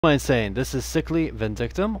Am I saying? This is Sickly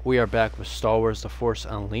Vindictum. We are back with Star Wars The Force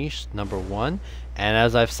Unleashed #1, and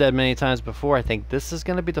as I've said many times before, I think this is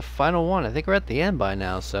going to be the final one. I think we're at the end by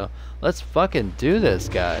now, so let's fucking do this,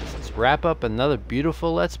 guys. Let's wrap up another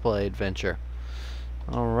beautiful Let's Play adventure.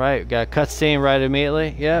 Alright, got a cutscene right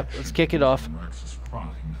immediately. Yep, let's kick it off.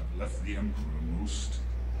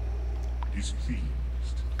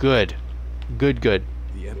 Good. Good.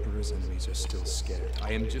 The Emperor's enemies are still scared.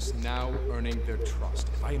 I am just now earning their trust.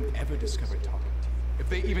 If I am ever discovered talking to you, if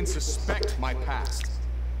they even suspect my past,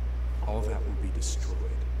 all that will be destroyed.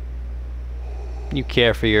 You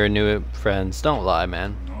care for your new friends. Don't lie,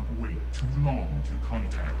 man. Not wait too long to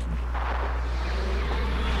contact me.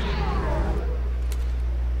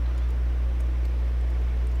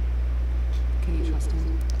 Can you trust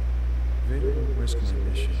him? Vader will risk my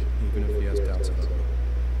mission, even if he has doubts about me.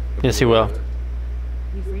 Yes, he will.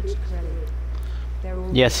 You've reached Chel. They're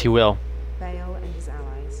all Yes, he will. Bail and his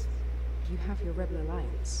allies. You have your rebel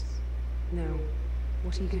alliance. Now,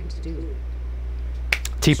 what are you going to do with it?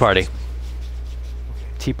 Tea party.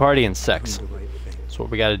 Tea party and sex. That's what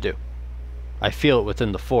we gotta do. I feel it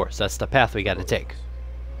within the Force. That's the path we gotta take.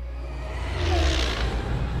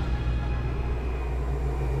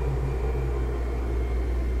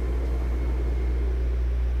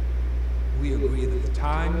 We agree that the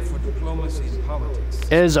time for diplomacy in politics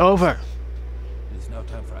Is over. It is now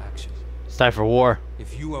time for action. It's time for war.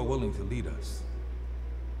 If you are willing to lead us,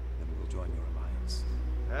 then we will join your alliance.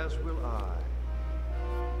 As will I.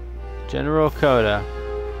 General Coda.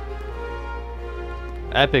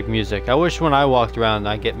 Epic music. I wish when I walked around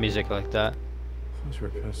I'd get music like that. Those were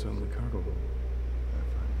passed on the cargo. I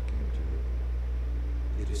finally came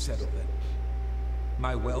to. It is settled then.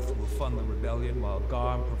 My wealth will fund the rebellion while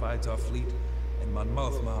Garm provides our fleet and Mon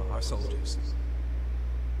Mothma our soldiers.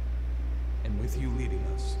 And with you leading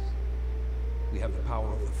us, we have the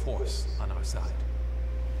power of the Force on our side.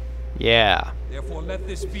 Yeah. Therefore, let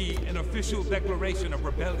this be an official declaration of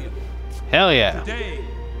rebellion. Hell yeah. Today,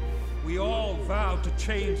 we all vow to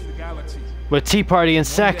change the galaxy. With tea party and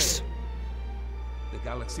One sex. day, the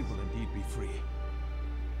galaxy will indeed be free.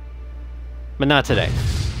 But not today.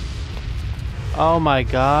 Oh my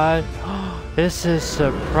god. This is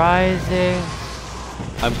surprising.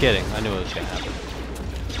 I'm kidding. I knew it was gonna happen.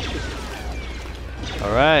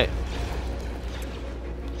 Alright.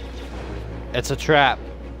 It's a trap.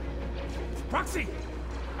 Proxy!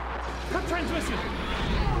 Cut transmission!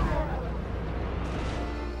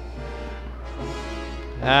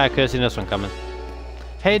 Ah, I could have seen this one coming.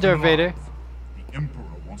 Hey, Darth Vader. The Emperor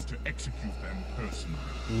wants to execute them personally.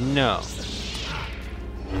 No.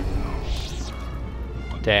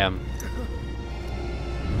 Damn.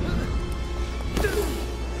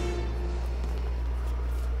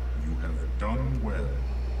 You have done well,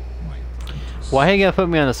 my apprentice. Why are you gonna put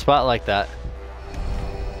me on the spot like that?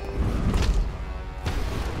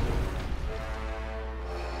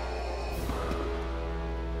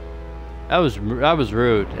 That was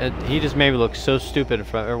rude. He just made me look so stupid in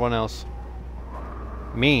front of everyone else.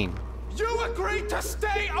 Mean. You agreed to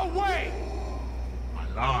stay away! I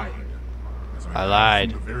lied. As I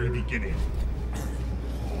lied. From the very beginning.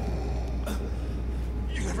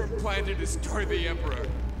 You never planned to destroy the Emperor.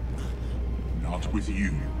 Not with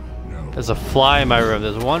you, no. There's a fly in my room.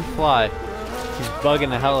 There's one fly. He's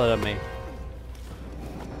bugging the hell out of me.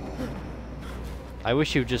 I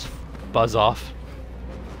wish he would just buzz off.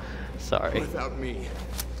 Sorry. Without me,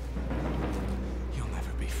 you'll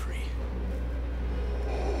never be free.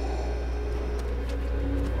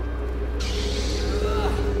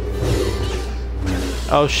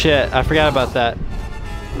 Oh shit, I forgot about that.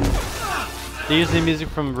 They use the music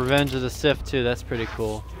from Revenge of the Sith too, that's pretty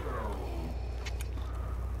cool.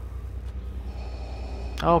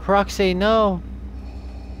 Oh, Proxy, no!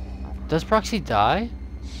 Does Proxy die?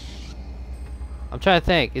 I'm trying to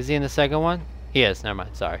think, is he in the second one? He is, never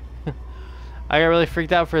mind, sorry. I got really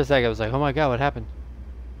freaked out for a second, I was like, oh my god, what happened?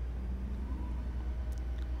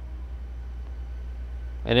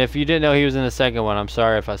 And if you didn't know he was in the second one, I'm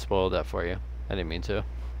sorry if I spoiled that for you. I didn't mean to.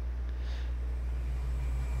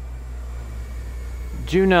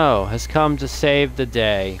 Juno has come to save the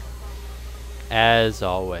day, as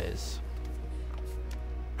always.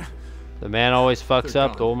 The man always fucks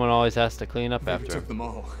up, the woman always has to clean up after Took him. them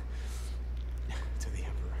all to the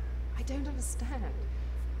Emperor. I don't understand.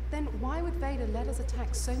 Then why would Vader let us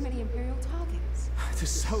attack so many Imperial targets? To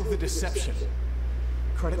sow the deception.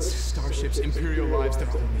 Credits Starship's Imperial lives, they're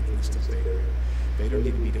all meaningless to Vader. Vader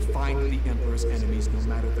needed me to find the Emperor's enemies no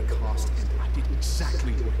matter the cost, and I did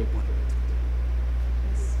exactly what he wanted.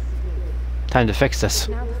 Yes, you did. Time to fix this.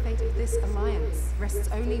 Now the fate of this alliance rests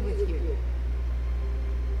only with you.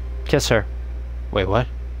 Kiss her. Wait, what?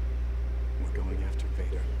 We're going after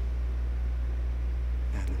Vader.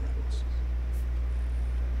 And the rebels.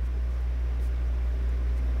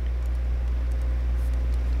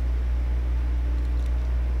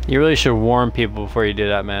 You really should warn people before you do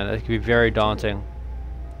that, man. It could be very daunting.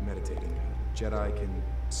 Meditating. Jedi can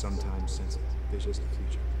sometimes sense visions of the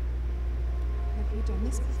future. Have you done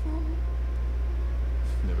this before?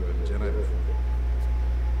 Never been a Jedi before.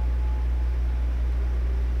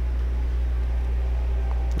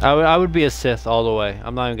 I would be a Sith all the way.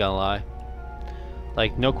 I'm not even gonna lie.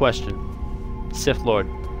 Like, no question. Sith Lord.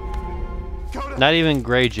 Not even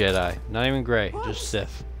gray Jedi. Not even gray. What? Just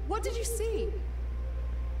Sith. What did you see?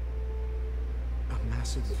 A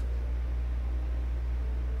massive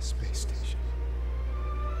space station.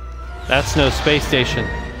 That's no space station.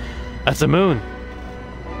 That's a moon.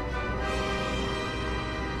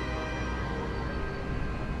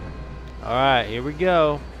 Alright, here we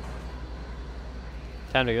go.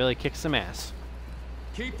 Time to really kick some ass.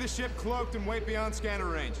 Keep the ship cloaked and wait beyond scanner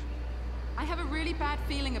range. I have a really bad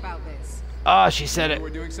feeling about this. Ah, she said it. We're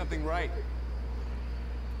doing something right.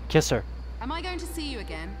 Kiss her. Am I going to see you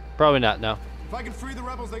again? Probably not, no. If I can free the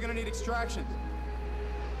rebels, they're gonna need extraction.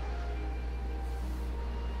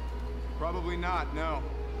 Probably not, no.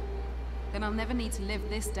 Then I'll never need to live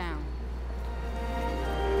this down.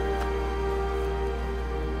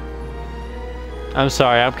 I'm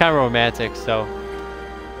sorry, I'm kind of romantic, so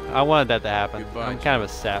I wanted that to happen. Goodbye, I'm kind of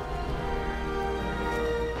a sap.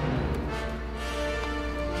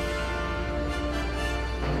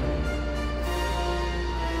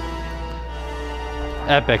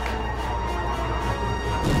 Epic.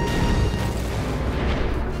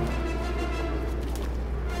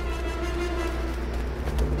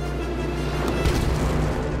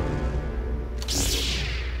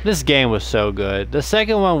 This game was so good. The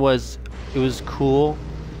second one was, it was cool.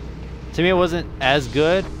 To me it wasn't as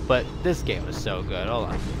good, but this game was so good. Hold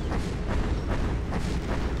on.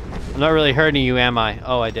 I'm not really hurting you, am I?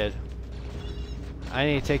 Oh, I did. I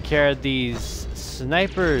need to take care of these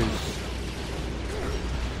snipers.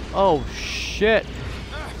 Oh, shit.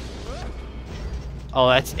 Oh,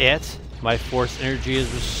 that's it? My force energy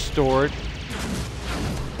is restored.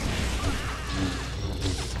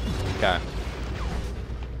 Okay.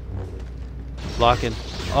 Blocking.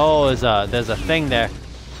 Oh, there's a thing there.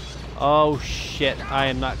 Oh shit, I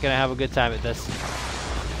am not gonna have a good time at this.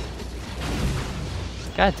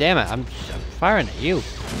 God damn it, I'm firing at you.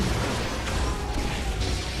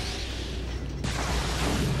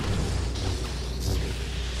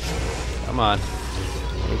 Come on.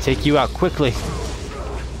 Let me take you out quickly.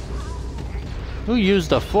 Who used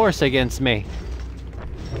the force against me?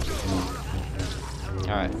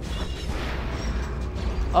 Alright.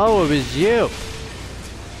 Oh, it was you.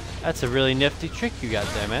 That's a really nifty trick you got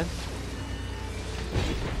there, man.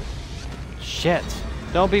 Shit.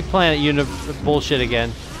 Don't be playing at bullshit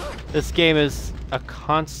again. This game is a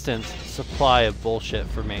constant supply of bullshit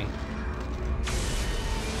for me.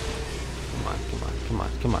 Come on, come on, come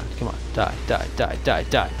on, come on, come on. Die, die, die, die,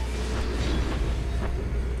 die.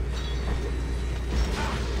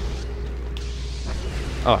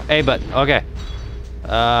 Oh, A button. Okay.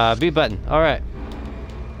 B button. Alright.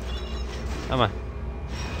 Come on.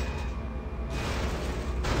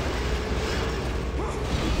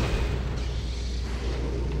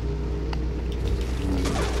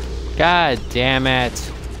 God damn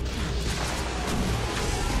it.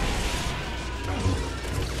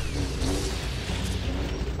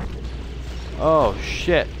 Oh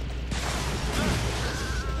shit.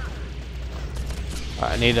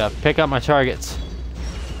 I need to pick up my targets.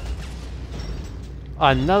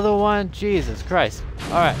 Another one? Jesus Christ.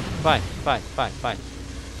 Alright, fine, fine, fine, fine.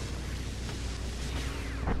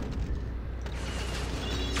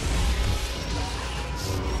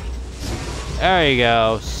 There you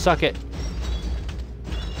go. Suck it.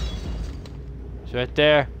 It's right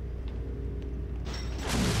there.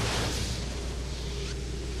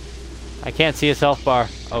 I can't see his health bar.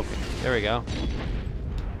 Oh, there we go.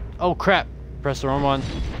 Oh crap. Press the wrong one.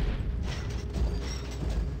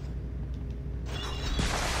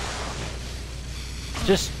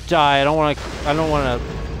 Just die. I don't want to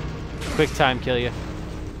quick time kill you.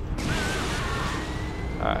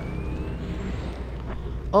 All right.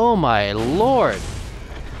 Oh my lord.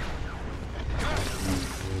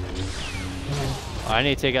 Oh, I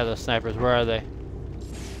need to take out those snipers. Where are they?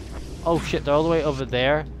 Oh shit, they're all the way over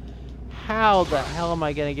there. How the hell am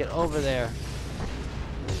I gonna get over there?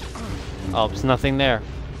 Oh, there's nothing there.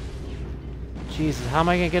 Jesus, how am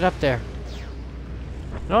I gonna get up there?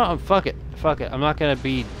 No, fuck it. Fuck it. I'm not gonna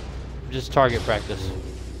be just target practice.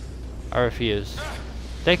 I refuse.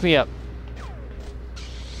 Take me up.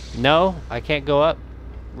 No, I can't go up.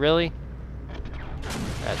 Really?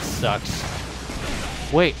 That sucks.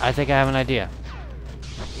 Wait, I think I have an idea.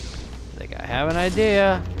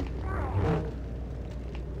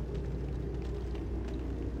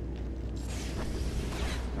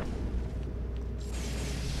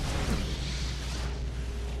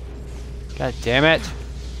 God damn it.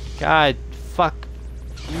 God, fuck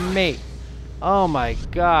me. Oh my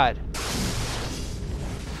god.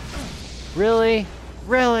 Really?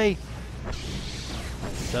 Really?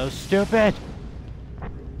 So stupid.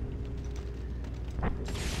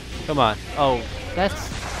 Come on. Oh,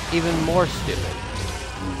 that's even more stupid.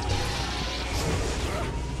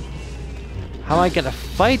 How am I gonna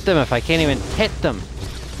fight them if I can't even hit them?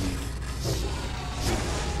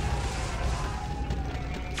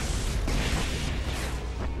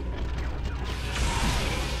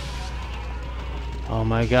 Oh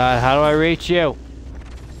my god, how do I reach you?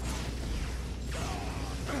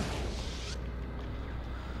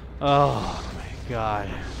 Oh my god.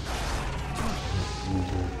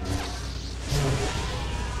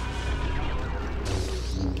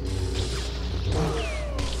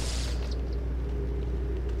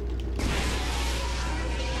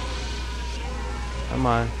 Come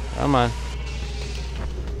on, come on.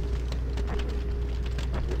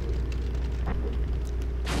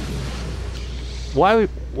 Why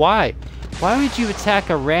would you attack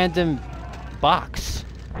a random box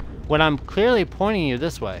when I'm clearly pointing you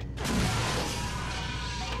this way?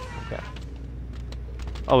 Okay.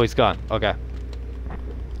 Oh, he's gone. Okay.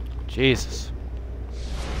 Jesus.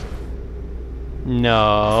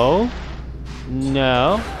 No.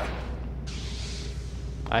 No.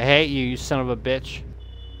 I hate you, you son of a bitch.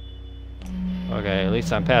 Okay, at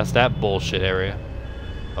least I'm past that bullshit area.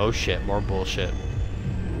 Oh shit, more bullshit.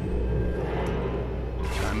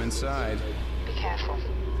 I'm inside. Be careful.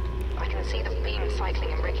 I can see the beam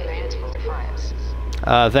cycling in regular interval fires.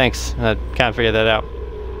 Thanks. I can't figure that out.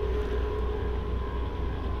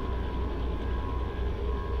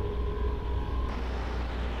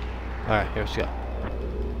 Alright, here we go.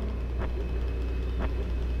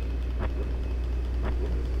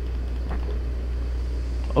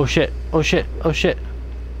 Oh shit, oh shit, oh shit.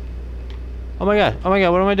 Oh my god, what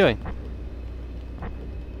am I doing?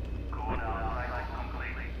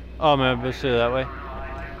 Oh man, let's do it that way.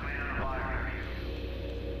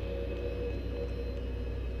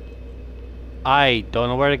 I don't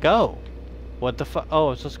know where to go. What the fuck? Oh,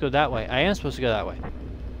 I'm supposed to go that way. I am supposed to go that way.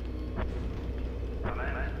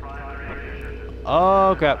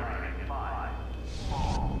 Oh crap.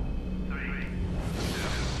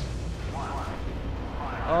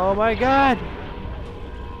 Oh my god!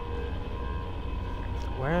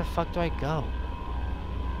 Where the fuck do I go?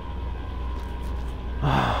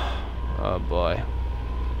 Oh boy.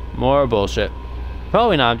 More bullshit.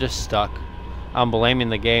 Probably not, I'm just stuck. I'm blaming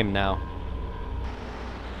the game now.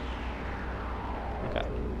 Okay.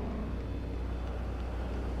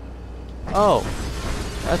 Oh!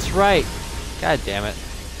 That's right! God damn it.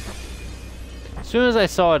 As soon as I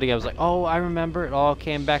saw it again, I was like, oh, I remember, it all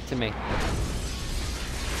came back to me.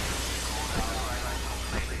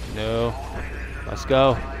 No. Let's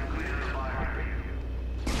go.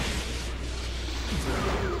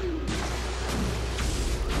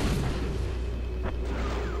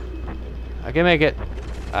 I can make it.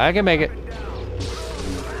 I can make it.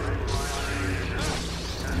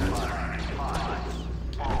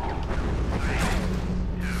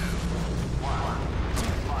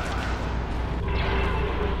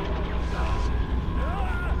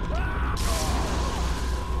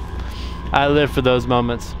 I live for those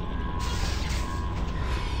moments.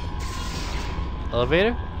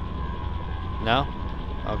 Elevator? No?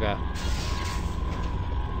 Okay.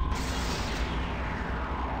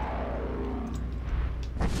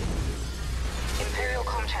 Imperial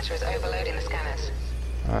comm chatter is overloading the scanners.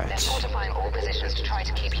 They're Alright. fortifying all positions to try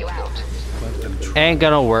to keep you out. Ain't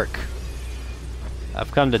gonna work.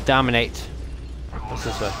 I've come to dominate. What's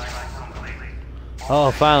this way?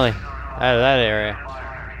 Oh, finally. Out of that area.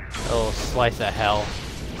 A little slice of hell.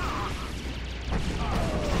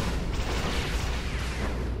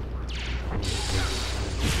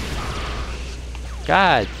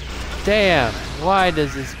 God damn. Why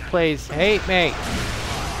does this place hate me?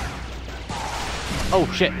 Oh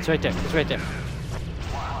shit, it's right there. It's right there.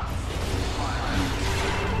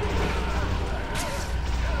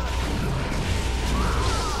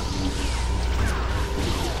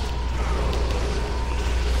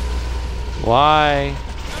 Why?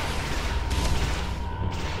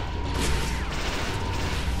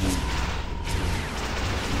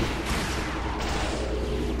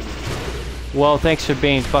 Well, thanks for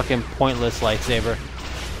being fucking pointless, lightsaber.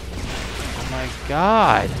 Oh my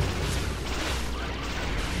god.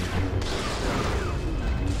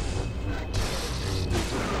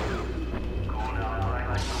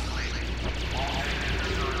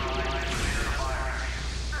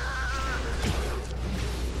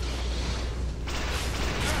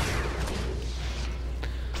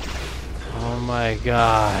 Oh my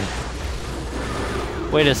god.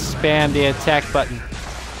 Way to spam the attack button.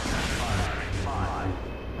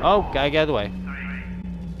 Oh, gotta get out of the way.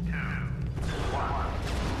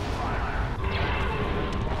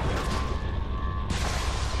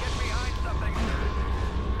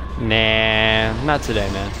 Nah, not today,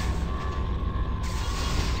 man.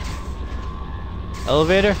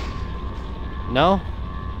 Elevator? No?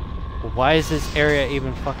 Why is this area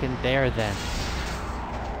even fucking there then?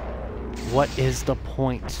 What is the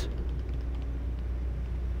point?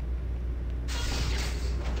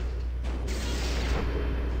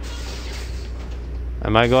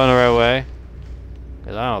 Am I going the right way?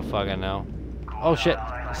 Cause I don't fucking know. Oh shit,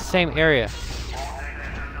 same area.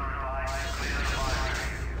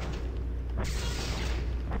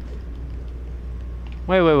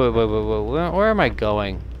 Wait, where am I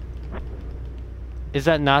going? Is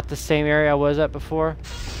that not the same area I was at before?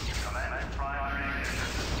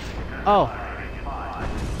 Oh.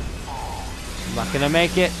 I'm not gonna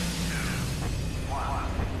make it.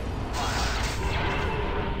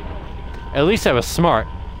 At least I was smart.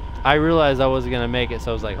 I realized I wasn't gonna make it,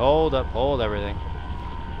 so I was like, hold up, hold everything.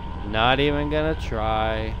 Not even gonna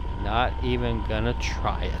try. Not even gonna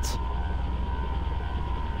try it.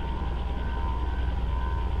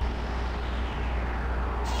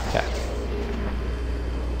 Okay.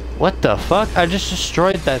 What the fuck? I just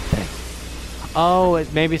destroyed that thing. Oh,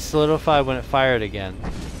 it maybe solidified when it fired again.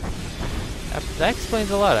 That explains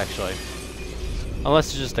a lot, actually.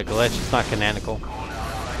 Unless it's just a glitch, it's not canonical.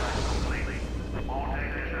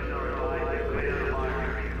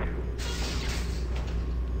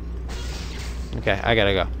 Okay, I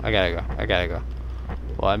gotta go. I gotta go.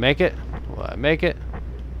 Will I make it? Will I make it?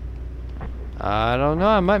 I don't know.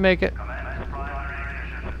 I might make it.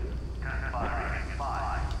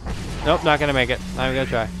 Nope, not gonna make it. I'm gonna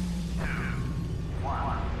try.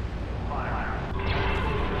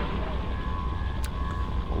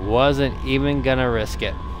 Wasn't even gonna risk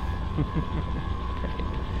it.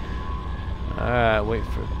 Alright, wait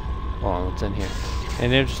for... Hold on, what's in here?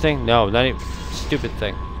 Anything interesting? No, not even... Stupid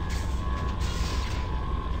thing.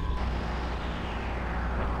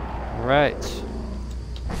 Right.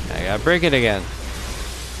 I gotta break it again.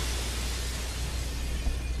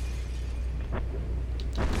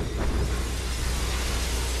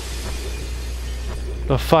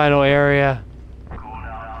 The final area.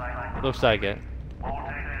 Looks like it.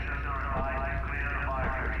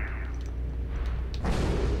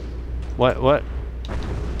 What?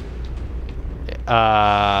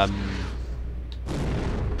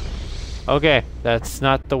 Okay, that's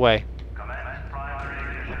not the way.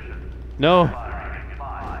 No.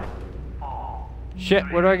 Shit,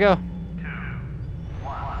 where do I go?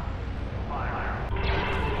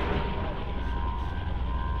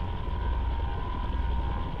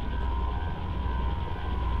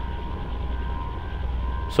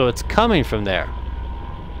 So it's coming from there.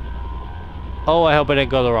 Oh, I hope I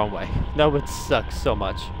didn't go the wrong way. That would suck so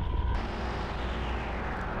much.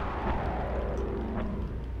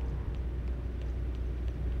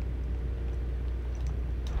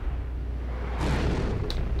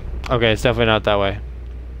 Okay, it's definitely not that way.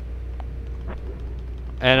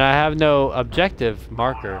 And I have no objective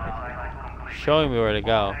marker showing me where to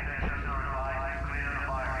go.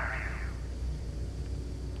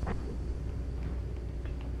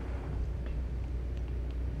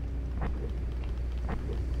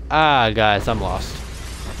 Ah, guys, I'm lost.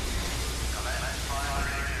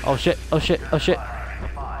 Oh shit, oh shit, oh shit.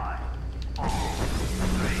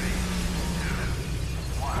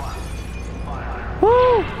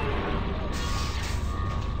 Woo!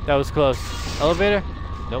 That was close. Elevator?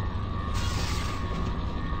 Nope.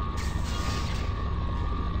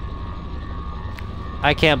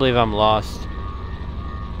 I can't believe I'm lost.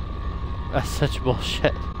 That's such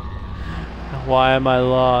bullshit. Why am I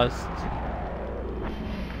lost?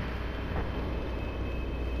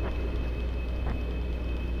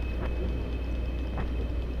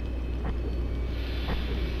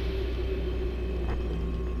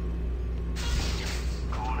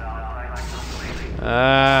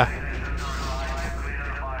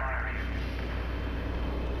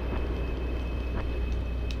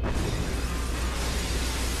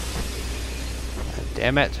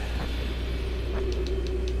 Damn it.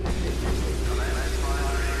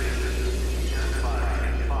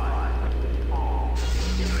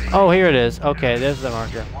 Oh, here it is. Okay, there's the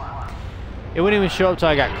marker. It wouldn't even show up till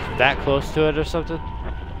I got that close to it or something.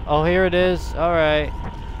 Oh, here it is. Alright.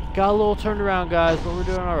 Got a little turned around, guys, but we're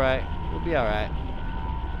doing alright. We'll be alright.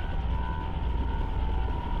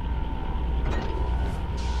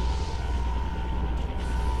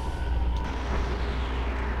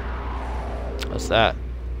 What's that?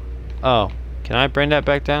 Oh. Can I bring that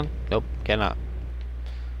back down? Nope, cannot.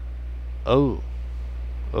 Oh.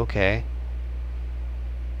 Okay.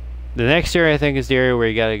 The next area I think is the area where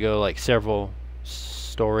you gotta go like several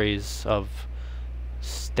stories of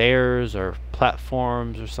stairs or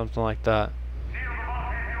platforms or something like that.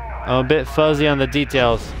 I'm a bit fuzzy on the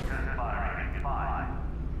details.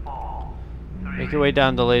 Make your way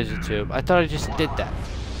down the laser tube. I thought I just did that.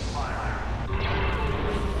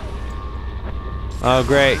 Oh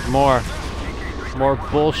great, more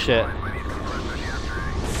bullshit.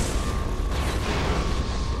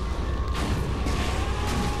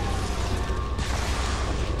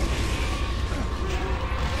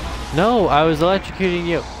 No, I was electrocuting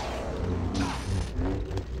you.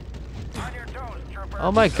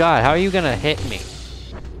 Oh my god, how are you gonna hit me?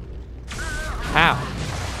 How?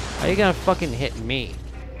 How are you gonna fucking hit me?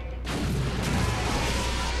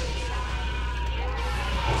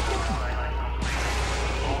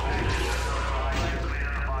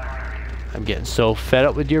 I'm getting so fed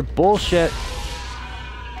up with your bullshit.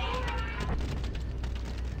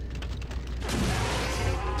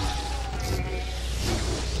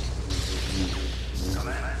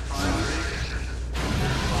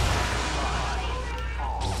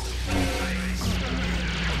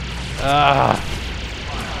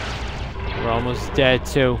 We're almost dead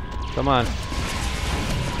too. Come on.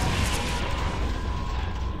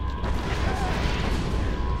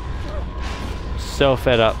 So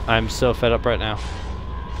fed up. I'm so fed up right now.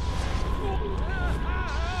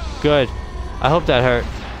 Good. I hope that hurt.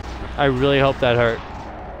 I really hope that hurt.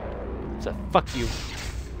 So fuck you.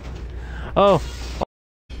 Oh.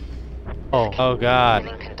 Oh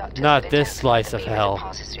god. Not this slice of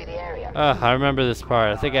hell. I remember this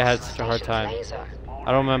part. I think I had such a hard time.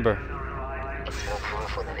 I don't remember.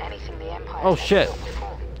 Oh shit.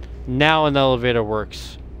 Now an elevator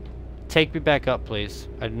works. Take me back up, please.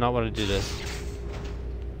 I do not want to do this.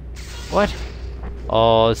 What?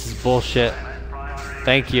 Oh, this is bullshit.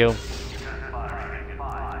 Thank you.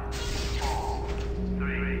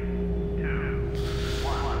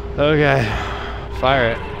 Okay. Fire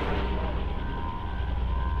it.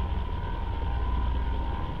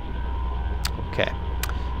 Okay.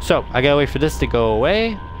 So, I gotta wait for this to go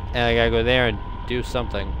away, and I gotta go there and do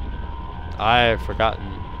something. I've forgotten.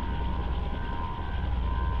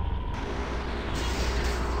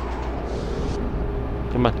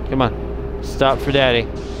 Come on, come on. Stop for daddy.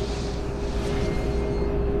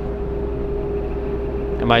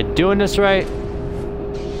 Am I doing this right?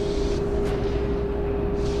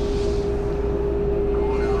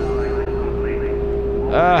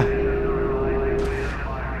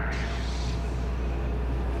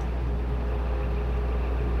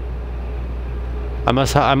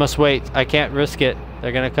 I must wait. I can't risk it.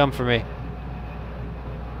 They're gonna come for me.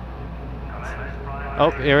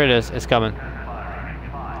 Oh, here it is. It's coming.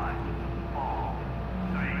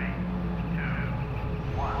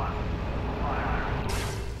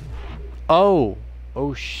 Oh.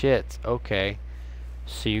 Oh shit. Okay.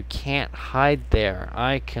 So you can't hide there.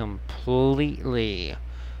 I completely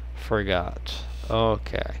forgot.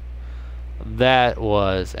 Okay. That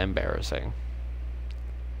was embarrassing.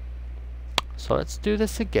 So let's do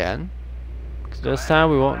this again. This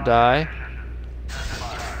time we won't die.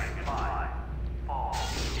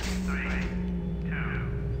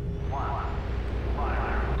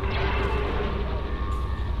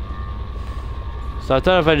 So I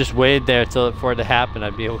thought if I just waited there for it to happen,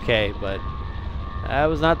 I'd be okay, but that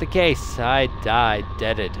was not the case. I died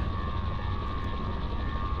deaded.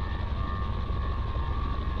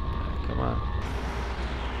 Come on.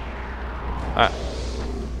 Alright.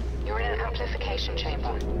 You're in an amplification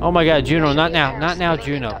chamber. Oh my god, Juno, not now. Not now,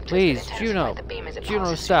 Juno. Please, Juno.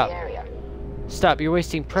 Juno, stop. Stop, you're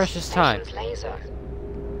wasting precious time. Laser.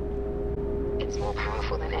 It's more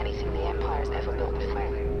powerful than anything the Empire has ever built before.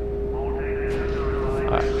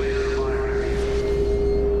 Alright.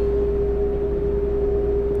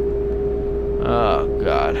 Oh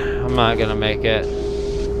god, I'm not gonna make it.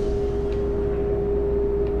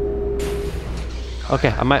 Okay,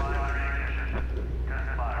 I might.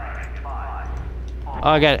 Oh,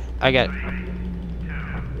 I got it. I got it.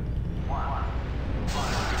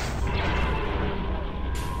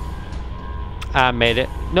 I made it.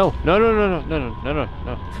 No, no, no, no, no, no, no, no, no,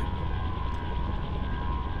 no.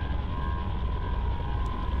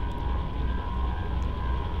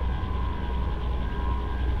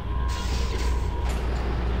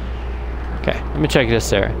 Okay, let me check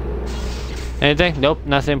this area. Anything? Nope,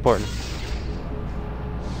 nothing important.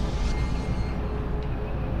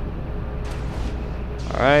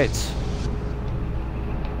 Alright.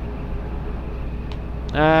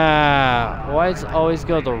 Ah, why does it always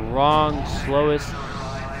go the wrong, slowest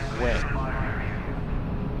way?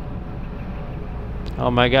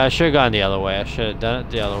 Oh my god, I should have gone the other way. I should have done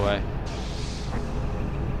it the other way.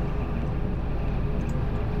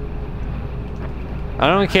 I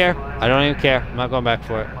don't even care. I don't even care. I'm not going back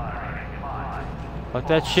for it. Fuck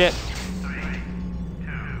that shit.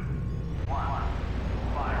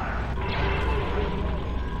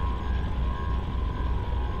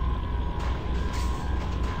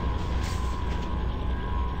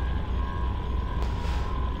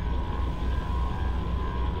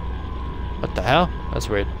 What the hell? That's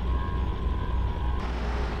weird.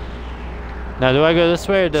 Now, do I go this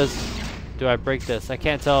way or do I break this? I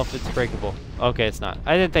can't tell if it's breakable. Okay, it's not.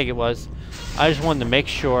 I didn't think it was. I just wanted to make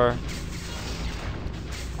sure.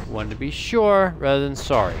 Wanted to be sure rather than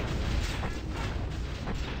sorry.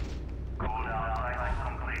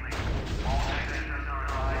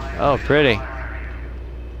 Oh, pretty.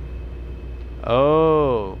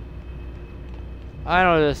 Oh. I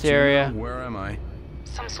know this area. Where am I?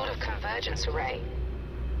 Some sort of convergence array.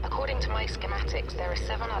 According to my schematics, there are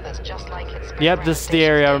 7 others just like it. Yep, this is the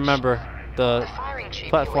area I remember. The firing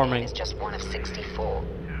tube platforming is just one of 64,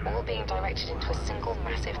 all being directed into a single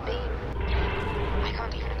massive beam. I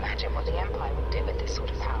can't even imagine what the Empire would do with this sort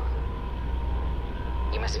of power.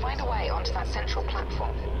 You must find a way onto that central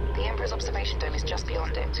platform. The Emperor's observation dome is just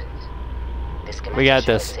beyond it. This We got shows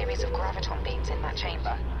this. a series of graviton beams in that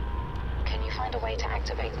chamber. Can you find a way to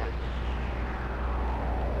activate them?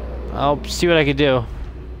 I'll see what I can do.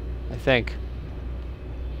 I think.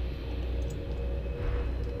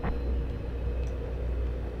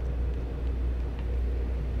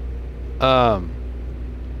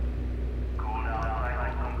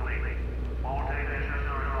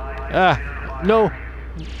 Ah, no.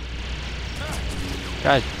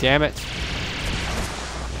 God damn it.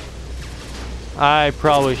 I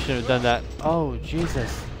probably shouldn't have done that. Oh,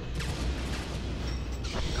 Jesus.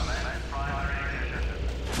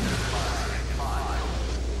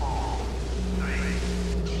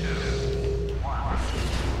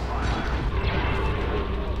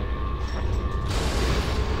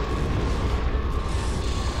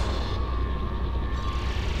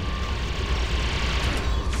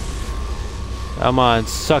 Come on,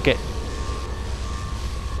 suck it.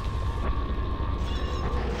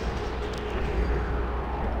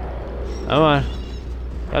 Come on.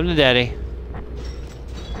 Come to daddy.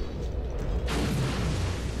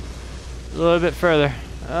 A little bit further.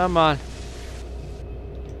 Come on.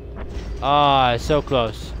 Ah, so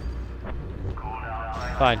close.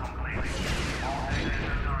 Fine.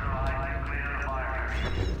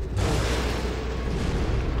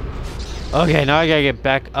 Okay, now I gotta get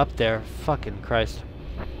back up there. Fucking Christ.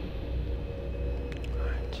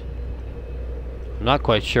 Alright. I'm not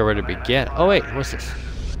quite sure where to begin. Oh wait, what's this?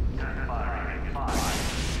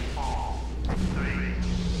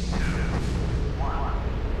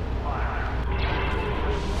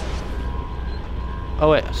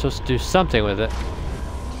 Oh wait, I'm supposed to do something with it.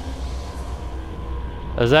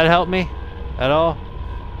 Does that help me at all?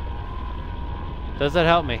 Does that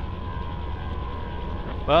help me?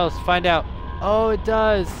 Well, let's find out. Oh, it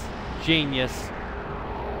does. Genius.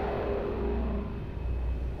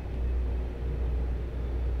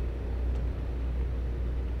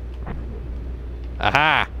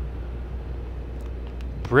 Aha!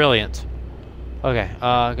 Brilliant. Okay,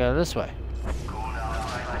 go this way.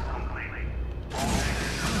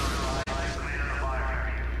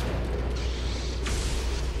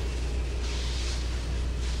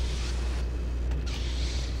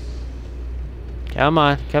 Come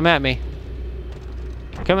on, come at me.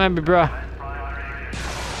 Come at me, bro.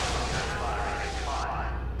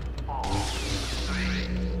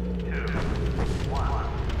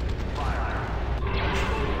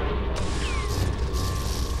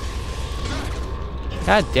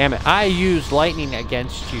 God damn it. I use lightning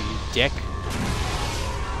against you, you dick.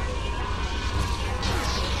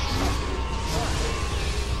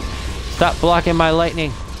 Stop blocking my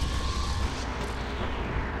lightning.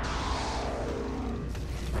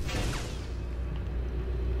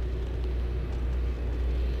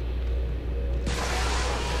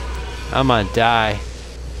 I'm gonna die.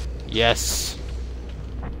 Yes.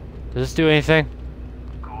 Does this do anything?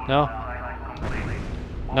 No?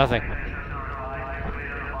 Nothing.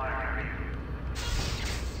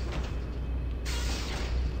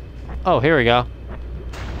 Oh, here we go.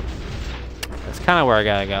 That's kind of where I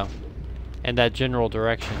gotta go. In that general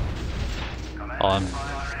direction. Oh,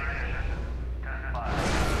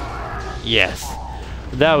 yes.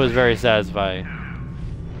 That was very satisfying.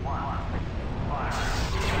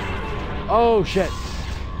 Oh shit!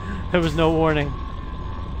 There was no warning.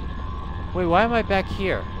 Wait, why am I back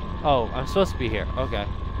here? Oh, I'm supposed to be here. Okay.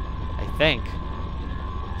 I think.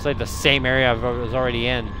 It's like the same area I was already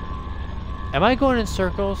in. Am I going in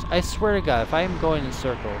circles? I swear to God, if I am going in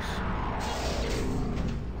circles.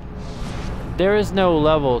 There is no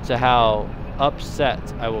level to how upset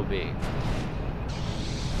I will be.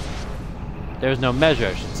 There's no measure,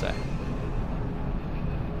 I should say.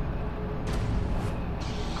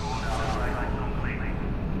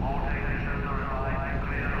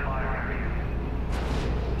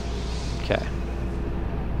 Okay.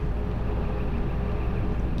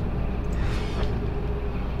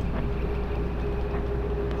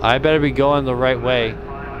 I better be going the right way.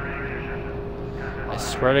 I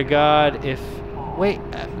swear to God, if... Wait,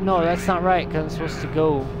 no, that's not right, because I'm supposed to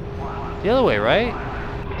go the other way, right?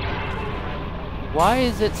 Why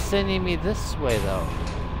is it sending me this way, though?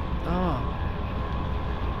 Oh.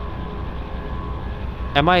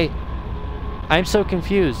 Am I... I'm so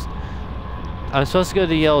confused. I'm supposed to go to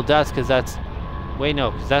the yellow dots because that's... Wait,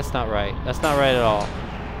 no, because that's not right. That's not right at all.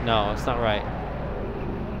 No, it's not right.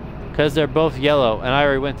 Because they're both yellow, and I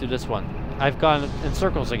already went through this one. I've gone in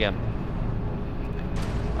circles again.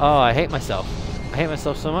 Oh, I hate myself. I hate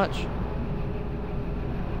myself so much.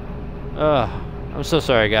 Ugh. I'm so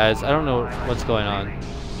sorry, guys. I don't know what's going on.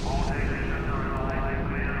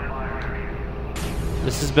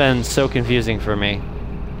 This has been so confusing for me.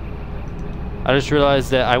 I just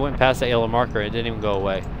realized that I went past that yellow marker and it didn't even go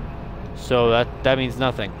away. So that means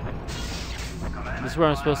nothing. This is where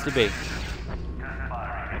I'm supposed to be.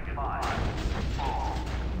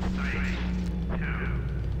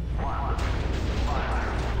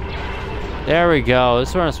 There we go. This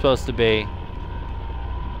is where I'm supposed to be.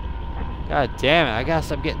 God damn it. I gotta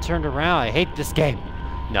stop getting turned around. I hate this game.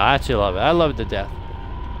 No, I actually love it. I love it to death.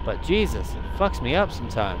 But Jesus, it fucks me up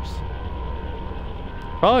sometimes.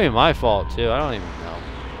 Probably my fault too. I don't even know.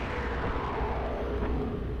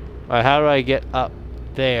 Alright, how do I get up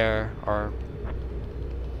there? Or...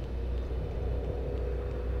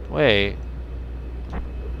 Wait.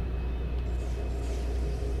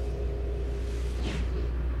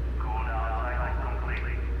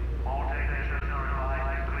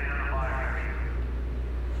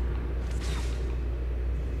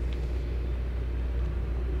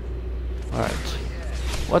 Alright.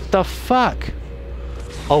 What the fuck?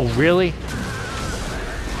 Oh, really?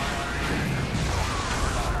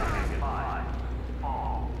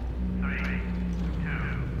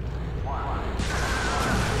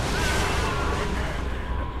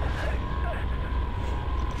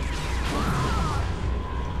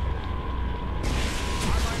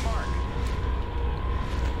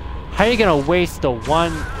 How are you gonna waste the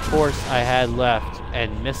one force I had left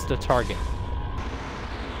and miss the target?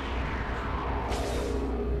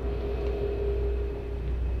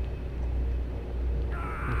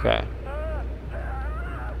 Okay.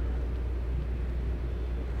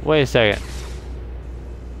 Wait a second.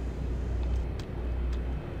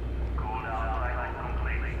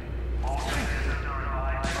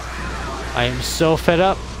 I am so fed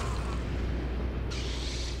up.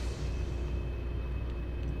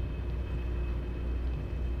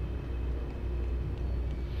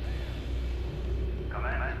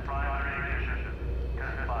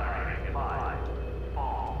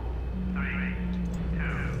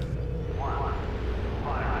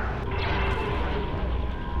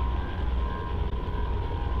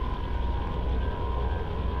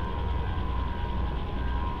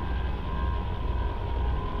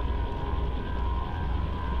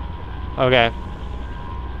 Okay.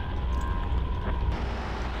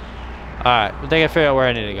 Alright, I think I figured out where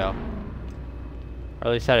I need to go. Or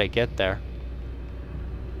at least how to get there.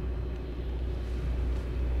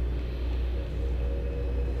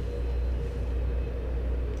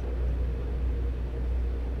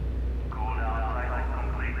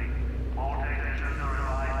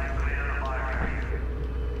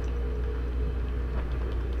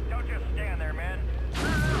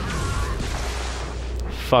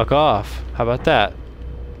 Fuck off. How about that?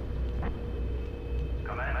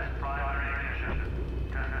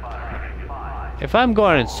 If I'm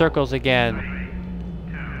going in circles again...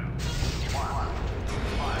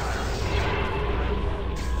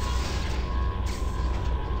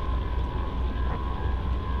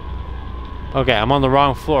 Okay, I'm on the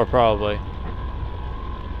wrong floor probably.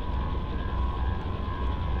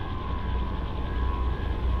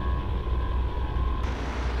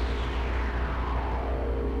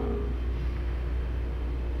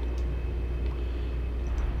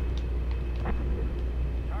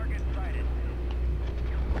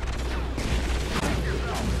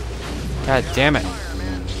 God damn it.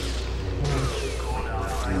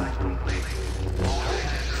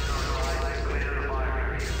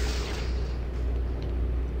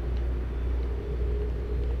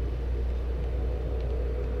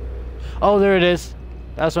 Oh, there it is.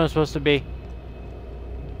 That's where I'm supposed to be.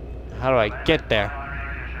 How do I get there?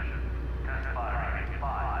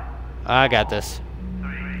 I got this.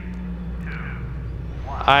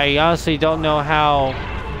 I honestly don't know how.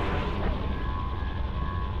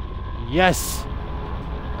 Yes!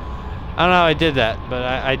 I don't know how I did that, but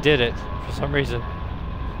I did it for some reason.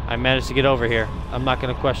 I managed to get over here. I'm not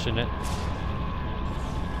going to question it.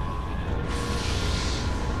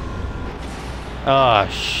 Oh,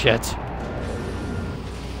 shit.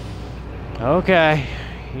 Okay,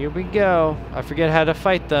 here we go. I forget how to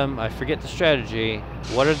fight them. I forget the strategy.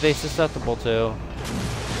 What are they susceptible to?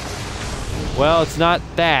 Well, it's not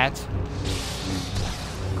that.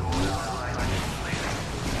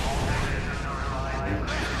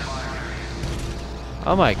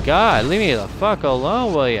 Oh my god, leave me the fuck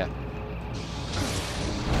alone, will ya?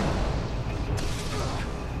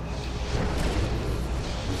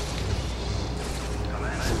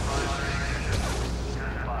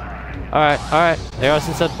 Alright. They are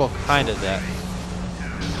susceptible kind of that.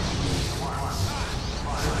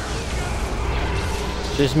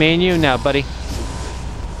 Just me and you now, buddy.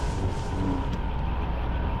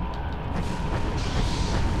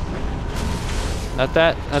 Not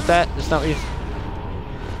that. That's not what you...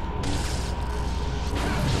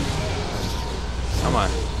 Come on.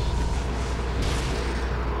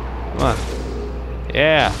 Come on.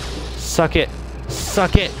 Yeah. Suck it.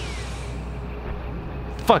 Suck it.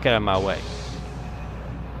 Fuck out of my way.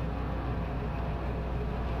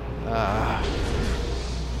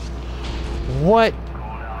 What?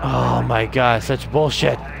 Oh my god, such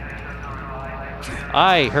bullshit.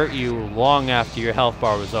 I hurt you long after your health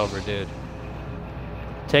bar was over, dude.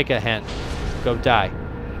 Take a hint. Go die.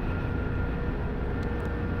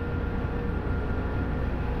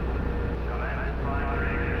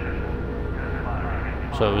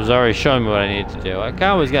 So it was already showing me what I needed to do. I kind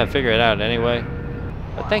of was gonna figure it out anyway.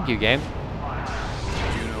 But thank you, game. You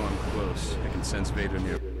know I'm close. I can sense Vader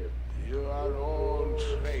near. You are all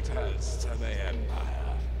traitors to the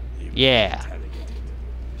Empire. You Yeah.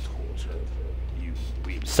 tortured. You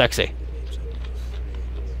weep. Sexy.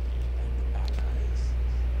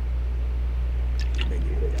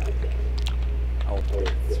 Our oaths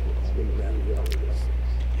will only rally others.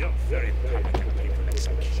 Your very public and painful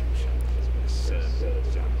execution will serve as a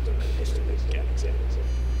judge to the history of the galaxy.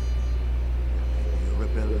 You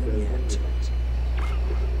rebellion yet.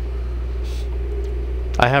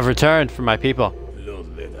 I have returned for my people.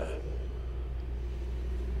 Lord Leather,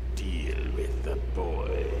 deal with the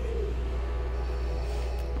boy.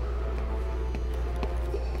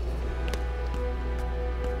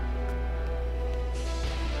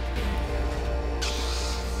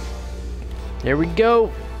 Here we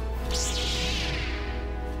go. This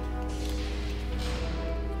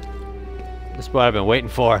is what I've been waiting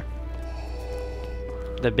for.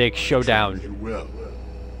 The big showdown. You will,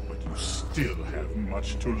 but you still have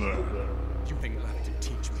much to learn. You think you'll have to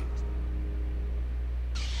teach me?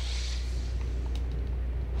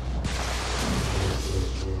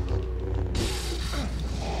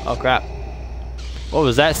 Oh crap. What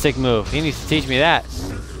was that sick move? He needs to teach me that.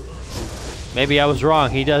 Maybe I was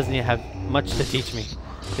wrong. He doesn't have much to teach me.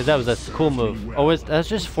 Because that was a cool move. Oh, that's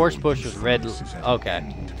just force push with red.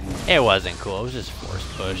 Okay. It wasn't cool. It was just force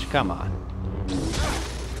push. Come on.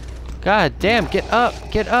 God damn. Get up.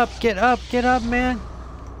 Get up. Get up. Get up, man.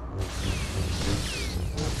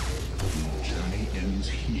 Your journey ends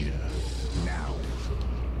here, now.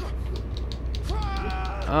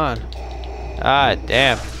 On. God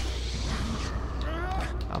damn.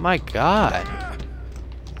 Oh my god.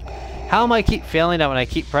 How am I keep failing that when I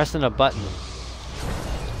keep pressing a button?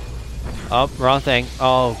 Oh, wrong thing.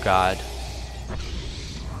 Oh god.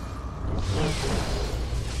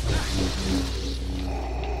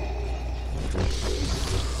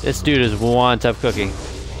 This dude is one tough cookie.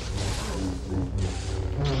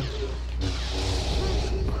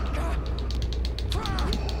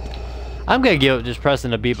 I'm gonna give up just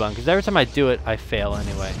pressing the B button, because every time I do it, I fail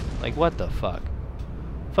anyway. Like, what the fuck?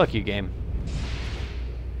 Fuck you, game.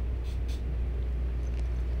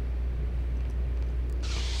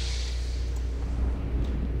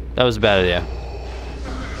 That was a bad idea.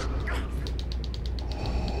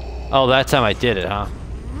 Oh, that time I did it, huh?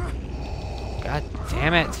 God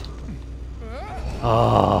damn it.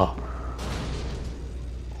 Oh.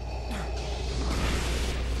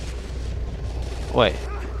 Wait.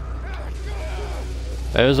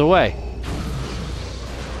 There's a way.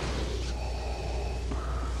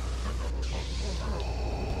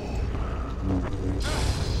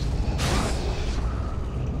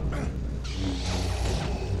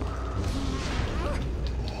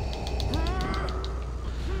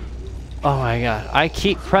 Oh my god. I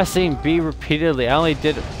keep pressing B repeatedly. I only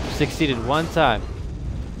succeeded one time.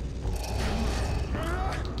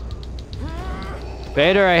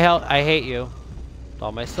 Vader, I hate you. With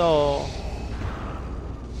all my soul.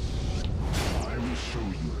 I will show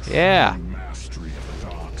you Yeah. true mastery of the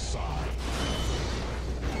dark side.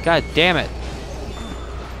 God damn it.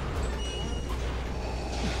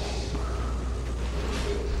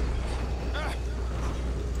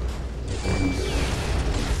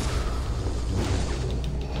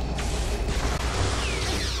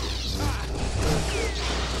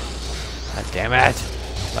 God damn it.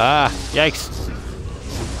 Ah, yikes.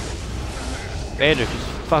 Vader, just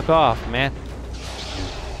fuck off, man.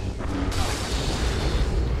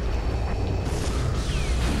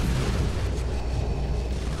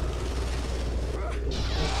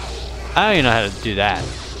 I don't even know how to do that.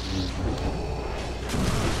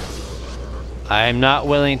 I'm not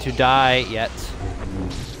willing to die yet.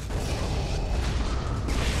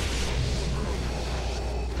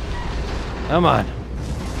 Come on.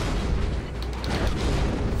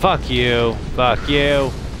 Fuck you. Fuck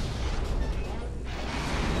you.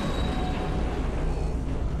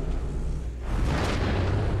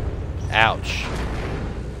 Ouch.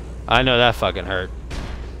 I know that fucking hurt.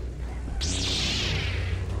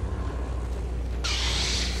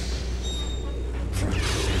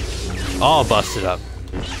 All busted up.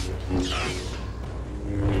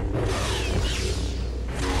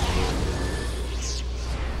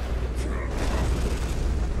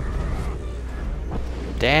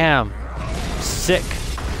 Damn. Sick.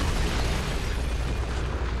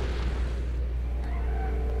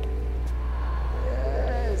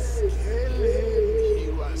 Yes, kill him. He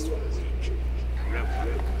was weak.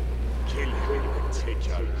 Kill him and take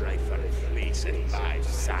your rightful place at my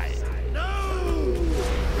side. No!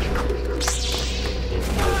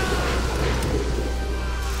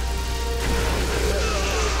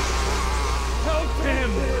 Help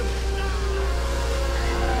him!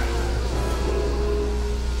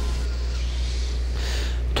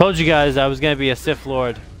 Told you guys I was gonna be a Sith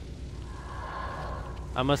Lord.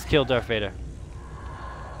 I must kill Darth Vader.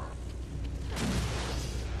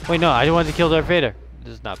 Wait, no, I didn't want to kill Darth Vader.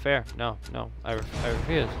 This is not fair. No, no, I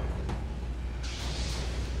refuse.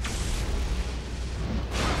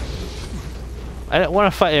 I didn't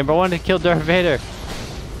want to fight him, but I wanted to kill Darth Vader.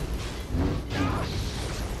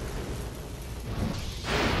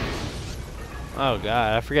 Oh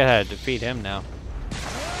god, I forget how to defeat him now.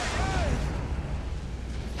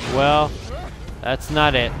 Well, that's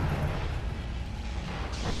not it.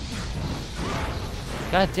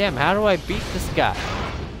 God damn, how do I beat this guy?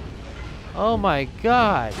 Oh my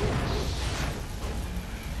god.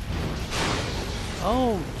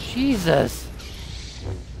 Oh, Jesus.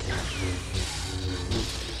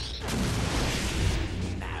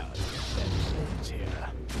 Now,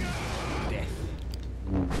 death.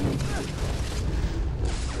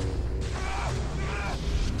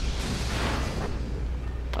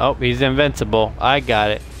 Oh, he's invincible. I got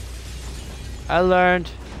it. I learned.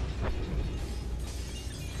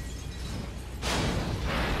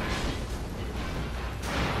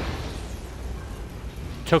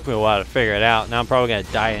 Took me a while to figure it out. Now I'm probably gonna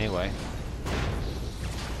die anyway.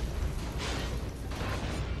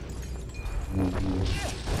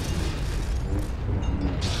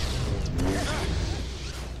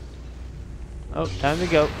 Oh, time to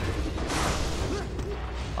go.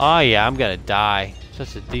 Oh yeah, I'm gonna die.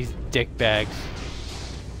 Such as these dick bags.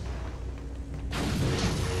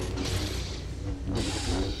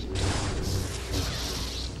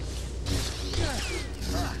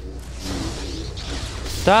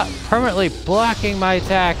 Stop permanently blocking my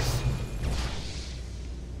attacks.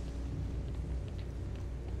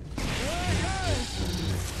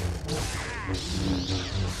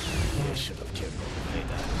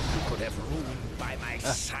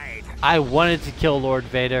 I wanted to kill Lord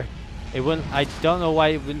Vader. It wouldn't. I don't know why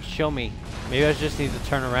it wouldn't show me. Maybe I just need to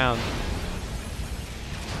turn around.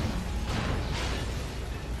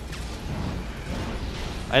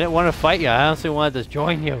 I didn't want to fight you. I honestly wanted to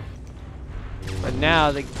join you. But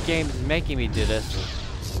now the game is making me do this.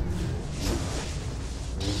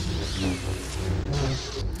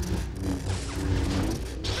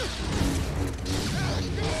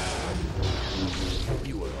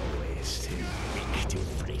 You were always too weak to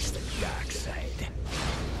face the dark side.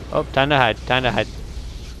 Oh, time to hide. Time to hide.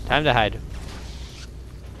 Time to hide.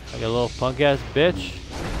 Like a little punk ass bitch.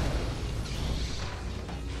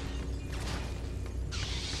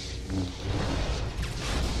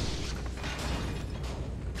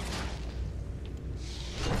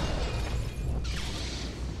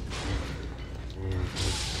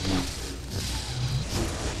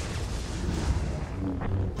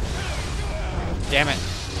 Damn it.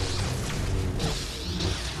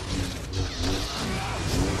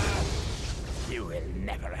 You will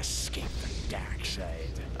never escape the dark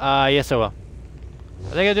side. Yes I will. I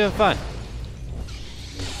think I'm doing fine.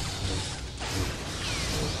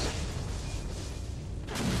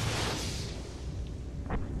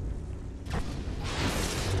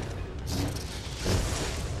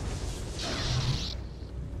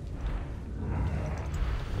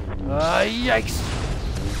 Yikes!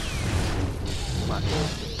 Come on.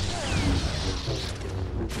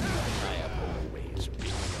 I have always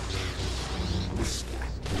been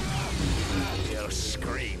You'll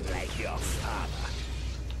scream like your father.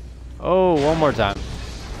 Oh, one more time.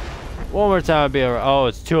 One more time I'd be alright. Oh,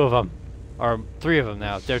 it's 2 of them. Or 3 of them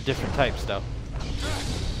now. They're different types though.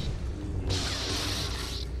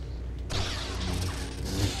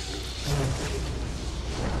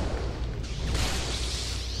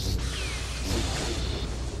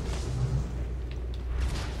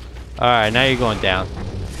 Alright, now you're going down.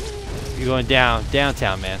 You're going down.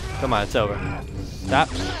 Downtown, man. Come on, it's over. Stop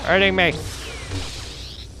hurting me.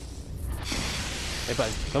 Hey,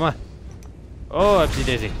 buddy. Come on. Oh, Upsy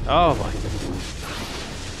Daisy. Oh, boy.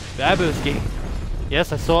 Babuski.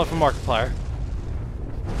 Yes, I stole it from Markiplier.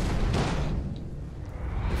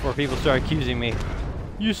 Before people start accusing me.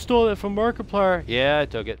 You stole it from Markiplier. Yeah, I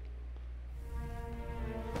took it.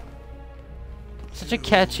 Such a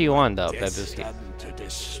catchy one, though, Babuski. Destined to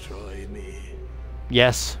destroy me.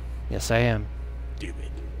 Yes. Yes, I am. Do it.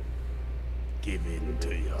 Give in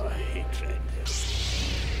to your hatred.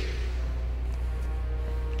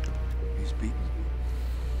 He's beaten.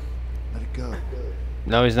 Let it go.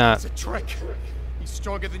 No, he's not. It's a trick. He's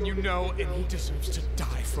stronger than you know, and he deserves to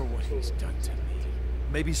die for what he's done to me.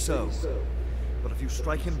 Maybe so. But if you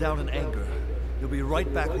strike him down in anger, you'll be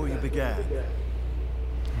right back where you began.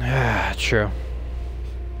 Ah, true.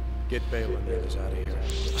 Get Bale and the others out of here.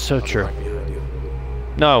 So I'll be true. right behind you.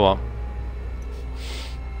 No, I won't.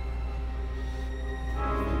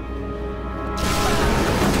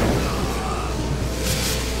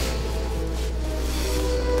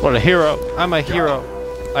 What a hero. I'm a hero.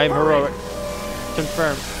 I am heroic.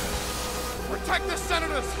 Confirmed. Protect the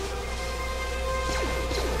senators!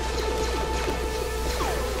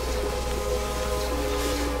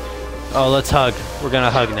 Oh, let's hug. We're gonna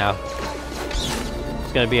hug now.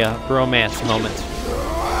 It's gonna be a romance moment.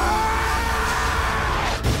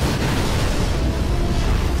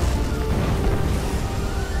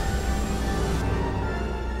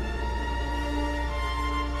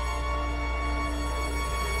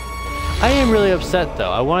 I am really upset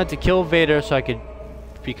though. I wanted to kill Vader so I could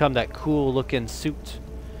become that cool looking suit.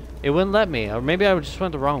 It wouldn't let me, or maybe I just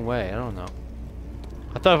went the wrong way. I don't know.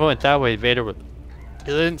 I thought if I went that way, Vader would. I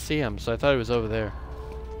didn't see him, so I thought he was over there.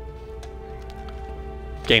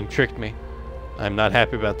 Game tricked me. I'm not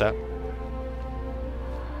happy about that.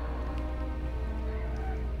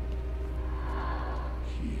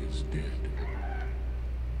 He is dead.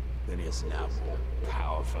 Then he is now more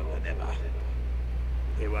powerful than ever.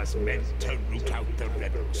 He was meant to root out the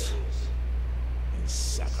rebels. His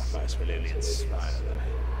sacrifice will only inspire them.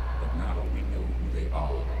 But now we know who they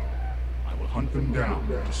are. I will hunt them down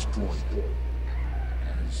and destroy them.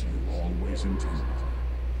 As you always intended,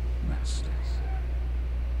 Master.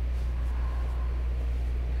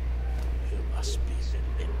 You must be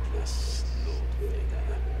relentless, Lord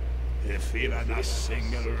Vader. If even a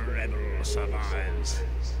single rebel survives,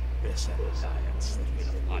 this alliance that we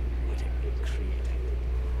have unwittingly created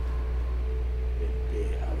will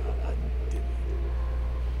be our undoing.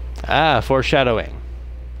 Ah, foreshadowing.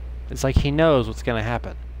 It's like he knows what's gonna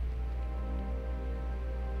happen.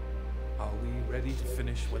 Are we ready to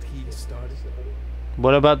finish what he started?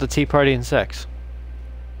 What about the Tea Party and sex?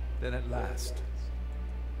 Then at last,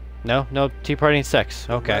 No, no Tea Party and sex.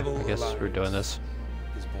 Okay, Rebel I guess we're Alliance doing this.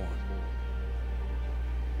 is born.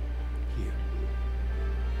 Here,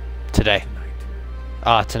 Today. tonight.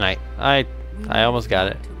 Ah, tonight. I almost got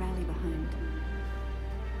it. To rally behind.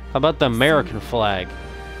 How about the American flag?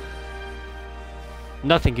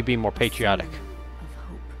 Nothing could be more patriotic. Of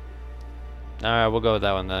hope. Alright, we'll go with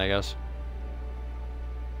that one then, I guess.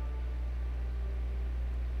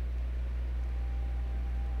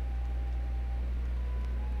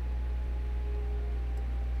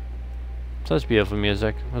 Such beautiful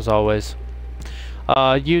music, as always.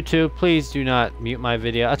 YouTube, please do not mute my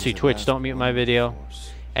video. Actually, Twitch, don't mute my video.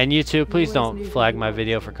 And YouTube, please don't flag my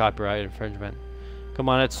video for copyright infringement. Come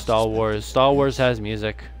on, it's Star Wars. Star Wars has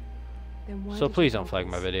music. Then why So did please you don't help flag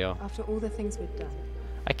my us video. After all the things we've done.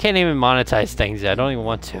 I can't even monetize things yet. I don't even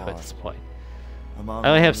want to at this point. I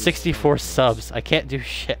only have 64 subs. I can't do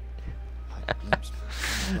shit.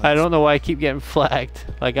 I don't know why I keep getting flagged.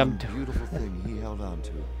 Like I'm. Beautiful thing he held on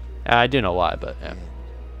to. I do know why, but yeah.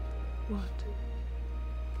 What?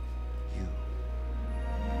 You.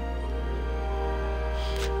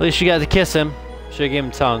 At least you got to kiss him. Should have given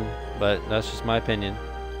him tongue, but that's just my opinion.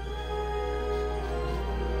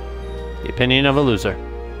 The opinion of a loser.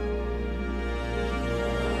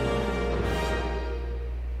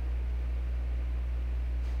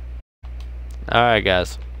 Alright,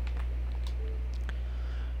 guys.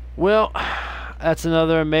 Well, that's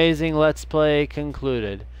another amazing Let's Play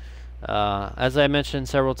concluded. As I mentioned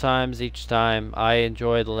several times each time, I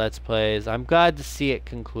enjoy the Let's Plays. I'm glad to see it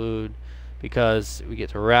conclude because we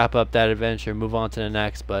get to wrap up that adventure, move on to the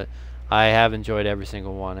next, but I have enjoyed every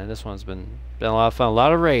single one, and this one's been a lot of fun. A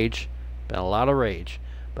lot of rage. Been a lot of rage,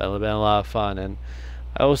 but it's been a lot of fun, and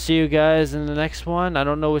I will see you guys in the next one. I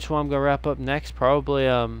don't know which one I'm going to wrap up next. Probably,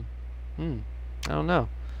 I don't know.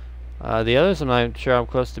 The others I'm not sure I'm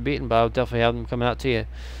close to beating, but I'll definitely have them coming out to you.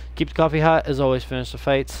 Keep the coffee hot. As always, finish the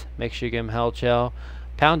fights. Make sure you give them hell, Chel.